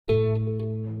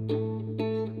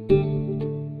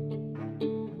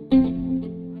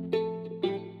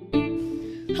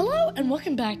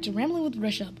welcome back to Rambling with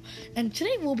Rishabh, and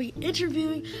today we'll be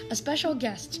interviewing a special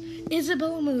guest,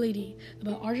 Isabella Meliti,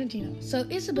 about Argentina. So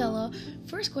Isabella,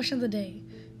 first question of the day,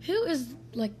 who is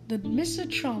the Mr.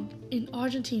 Trump in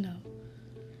Argentina?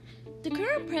 The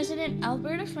current president,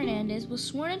 Alberto Fernandez, was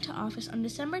sworn into office on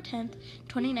December 10th,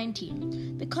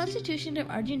 2019. The Constitution of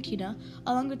Argentina,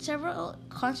 along with several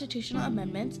constitutional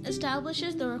amendments,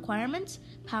 establishes the requirements,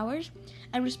 powers,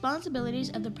 and responsibilities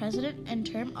of the president and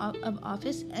term of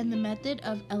office and the method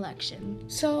of election.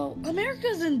 So,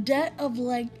 America's in debt of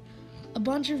a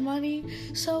bunch of money.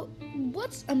 So,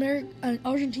 what's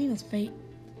Argentina's fate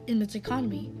in its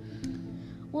economy?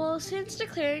 Well, since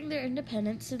declaring their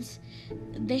independence,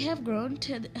 they have grown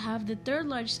to have the third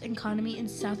largest economy in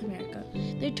South America.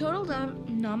 Their total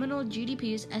nominal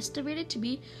GDP is estimated to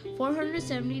be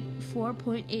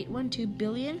 $474.812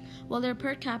 billion, while their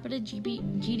per capita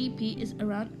GDP is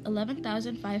around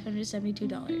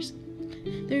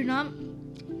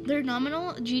 $11,572. Their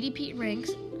nominal GDP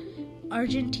ranks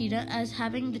Argentina as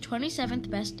having the 27th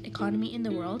best economy in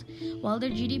the world, while their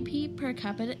GDP per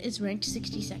capita is ranked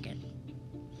 62nd.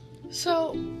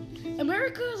 So,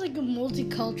 America is a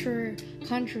multicultural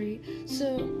country.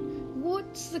 So,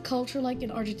 what's the culture like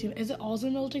in Argentina? Is it also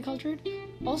multicultural?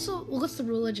 Also, what's the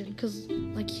religion? Because,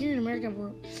 here in America, a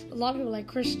lot of people like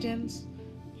Christians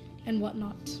and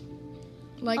whatnot.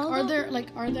 Are there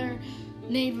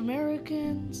Native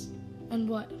Americans and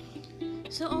what?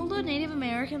 So although Native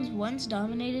Americans once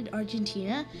dominated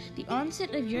Argentina, the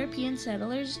onset of European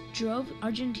settlers drove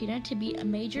Argentina to be a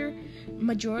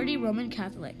majority Roman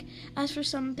Catholic. As for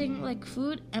something like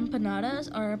food, empanadas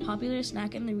are a popular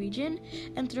snack in the region,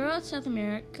 and throughout South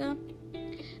America,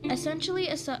 essentially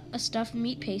a stuffed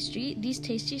meat pastry, these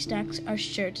tasty snacks are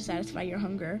sure to satisfy your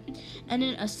hunger. And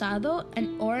an asado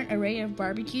or an array of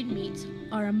barbecued meats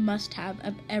are a must-have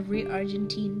of every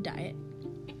Argentine diet.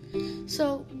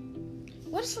 So,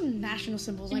 what are some national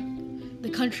symbols, like the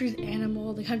country's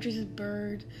animal, the country's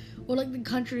bird, or the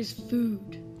country's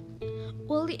food?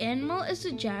 Well, the animal is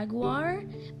a jaguar,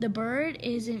 the bird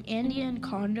is an Andean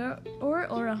condor or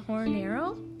a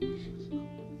hornero,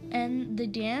 and the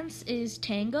dance is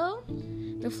tango,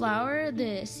 the flower,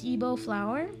 the ceibo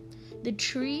flower, the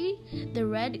tree, the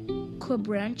red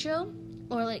quebrancho,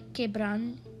 or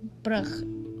quebracho,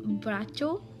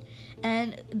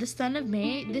 and the Sun of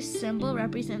May. This symbol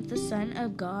represents the sun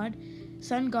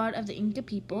god of the Inca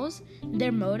peoples.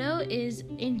 Their motto is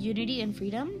in unity and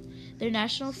freedom. Their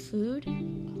national food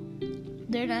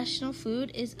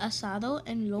is asado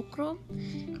and locro,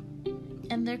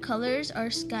 and their colors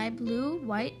are sky blue,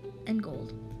 white, and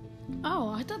gold. Oh,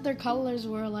 I thought their colors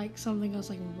were something else,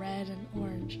 red and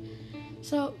orange.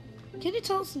 So, can you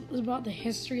tell us about the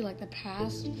history, the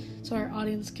past, so our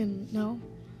audience can know?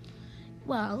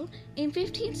 Well, in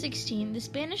 1516, the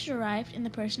Spanish arrived in the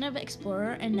person of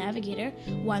explorer and navigator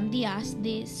Juan Díaz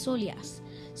de Solís.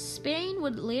 Spain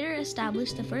would later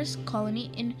establish the first colony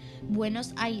in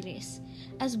Buenos Aires.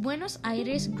 As Buenos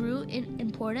Aires grew in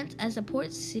importance as a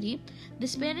port city, the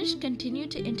Spanish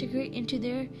continued to integrate into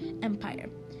their empire.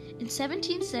 In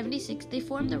 1776, they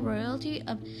formed the royalty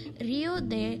of Rio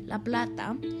de la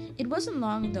Plata. It wasn't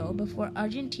long, though, before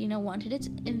Argentina wanted its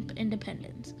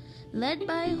independence. Led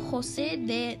by José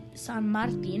de San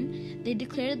Martín, they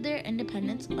declared their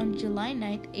independence on July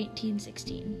 9th,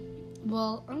 1816.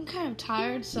 Well, I'm kind of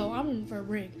tired, so I'm in for a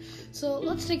break. So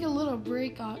let's take a little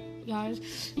break, guys,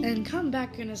 and come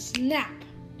back in a snap.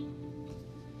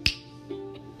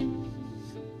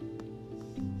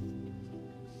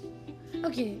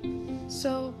 Okay,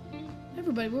 so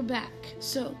everybody, we're back.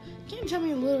 So, can you tell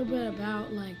me a little bit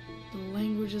about the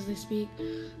languages they speak?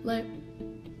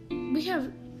 We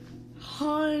have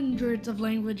hundreds of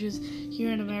languages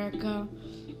here in America.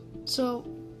 So,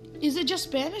 is it just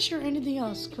Spanish or anything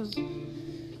else?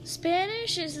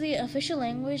 Spanish is the official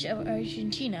language of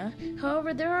Argentina.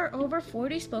 However, there are over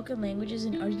 40 spoken languages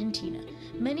in Argentina.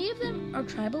 Many of them are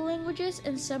tribal languages,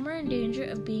 and some are in danger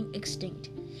of being extinct.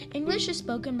 English is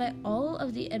spoken by all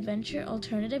of the adventure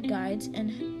alternative guides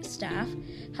and staff.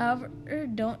 However,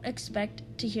 don't expect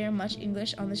to hear much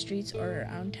English on the streets or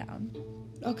around town.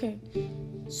 Okay.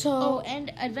 So...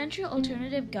 and adventure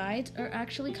alternative guides are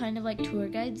actually kind of like tour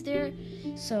guides there.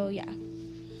 So, yeah.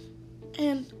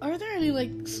 And are there any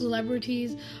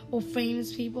celebrities or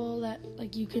famous people that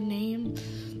you could name?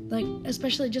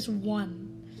 Especially just one.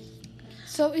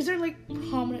 So is there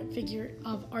prominent figure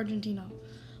of Argentina?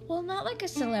 Well, not like a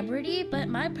celebrity, but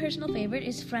my personal favorite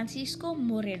is Francisco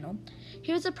Moreno.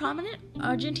 He was a prominent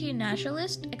Argentine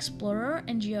naturalist, explorer,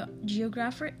 and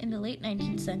geographer in the late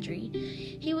 19th century.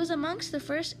 He was amongst the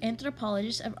first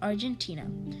anthropologists of Argentina.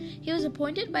 He was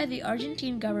appointed by the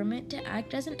Argentine government to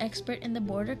act as an expert in the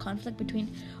border conflict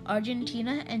between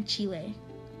Argentina and Chile.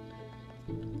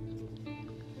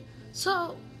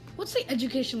 So, what's the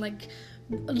education like?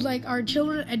 Like, are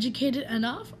children educated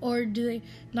enough, or do they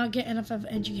not get enough of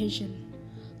education?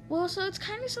 Well, so it's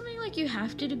kind of something like you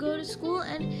have to go to school,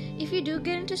 and if you do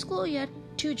get into school, you have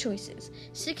two choices: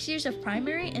 6 years of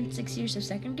primary and 6 years of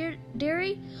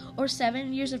secondary, or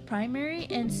 7 years of primary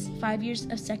and 5 years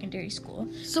of secondary school.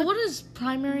 So, what is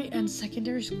primary and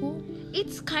secondary school?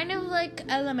 It's kind of like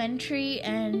elementary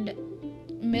and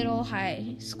middle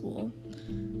high school.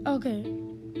 Okay.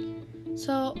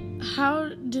 So, how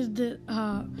did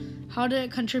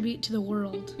it contribute to the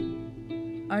world?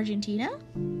 Argentina?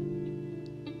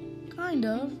 Kind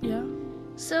of, yeah.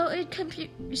 So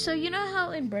So you know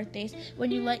how in birthdays when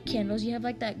you light candles, you have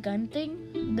like that gun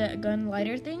thing, that gun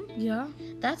lighter thing? Yeah.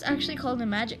 That's actually called a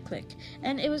magic click,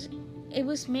 and it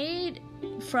was made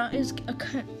from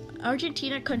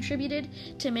Argentina contributed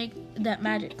to make that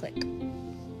magic click.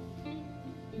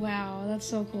 Wow, that's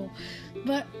so cool.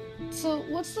 But so,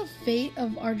 what's the fate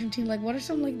of Argentina? Like, what are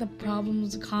some like the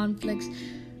problems, the conflicts?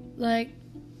 Like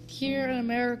here in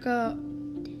America,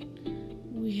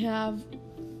 we have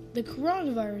the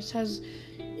coronavirus has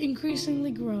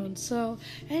increasingly grown. So,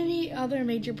 any other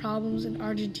major problems in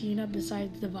Argentina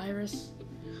besides the virus?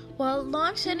 Well,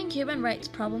 long-standing human rights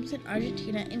problems in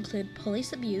Argentina include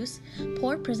police abuse,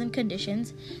 poor prison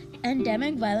conditions,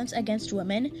 endemic violence against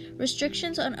women,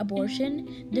 restrictions on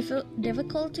abortion,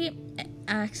 difficulty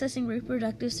accessing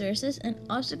reproductive services, and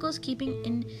obstacles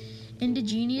keeping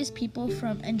indigenous people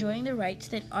from enjoying the rights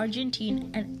that Argentine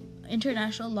and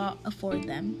international law afford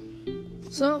them.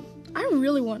 So, I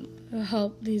really want to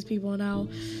help these people now.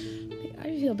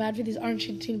 I feel bad for these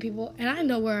Argentine people, and I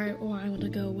know where I want to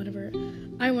go whenever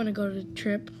I want to go to the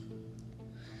trip.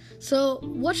 So,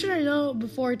 what should I know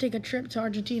before I take a trip to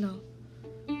Argentina?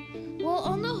 Well,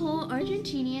 on the whole,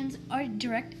 Argentinians are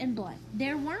direct and blunt. They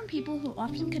are warm people who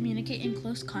often communicate in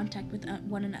close contact with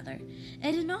one another.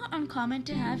 It is not uncommon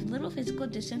to have little physical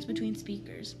distance between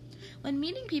speakers. When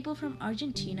meeting people from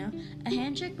Argentina, a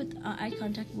handshake with eye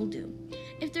contact will do.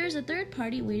 If there is a third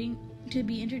party wait to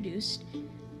be introduced.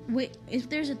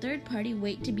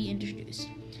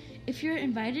 If you're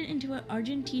invited into an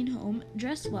Argentine home,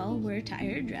 dress well, wear a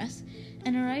tired dress,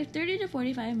 and arrive 30 to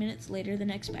 45 minutes later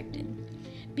than expected.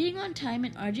 Being on time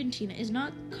in Argentina is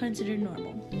not considered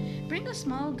normal. Bring a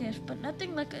small gift, but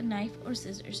nothing like a knife or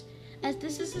scissors, as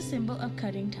this is a symbol of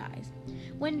cutting ties.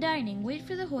 When dining, wait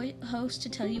for the host to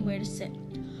tell you where to sit.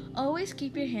 Always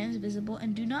keep your hands visible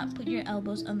and do not put your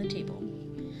elbows on the table.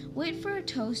 Wait for a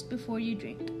toast before you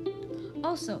drink.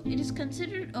 Also, it is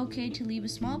considered okay to leave a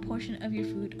small portion of your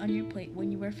food on your plate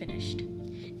when you are finished.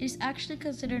 It is actually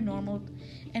considered normal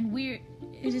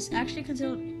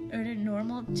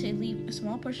to leave a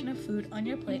small portion of food on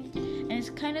your plate, and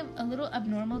it's kind of a little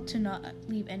abnormal to not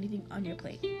leave anything on your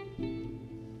plate.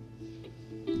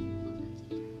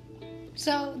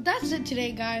 So that's it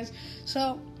today, guys.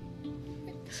 So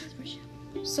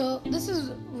this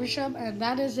is Rishabh, and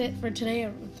that is it for today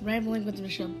with Rambling with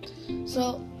Rishabh.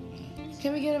 So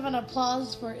can we give an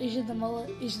applause for Isabella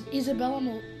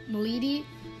Malidi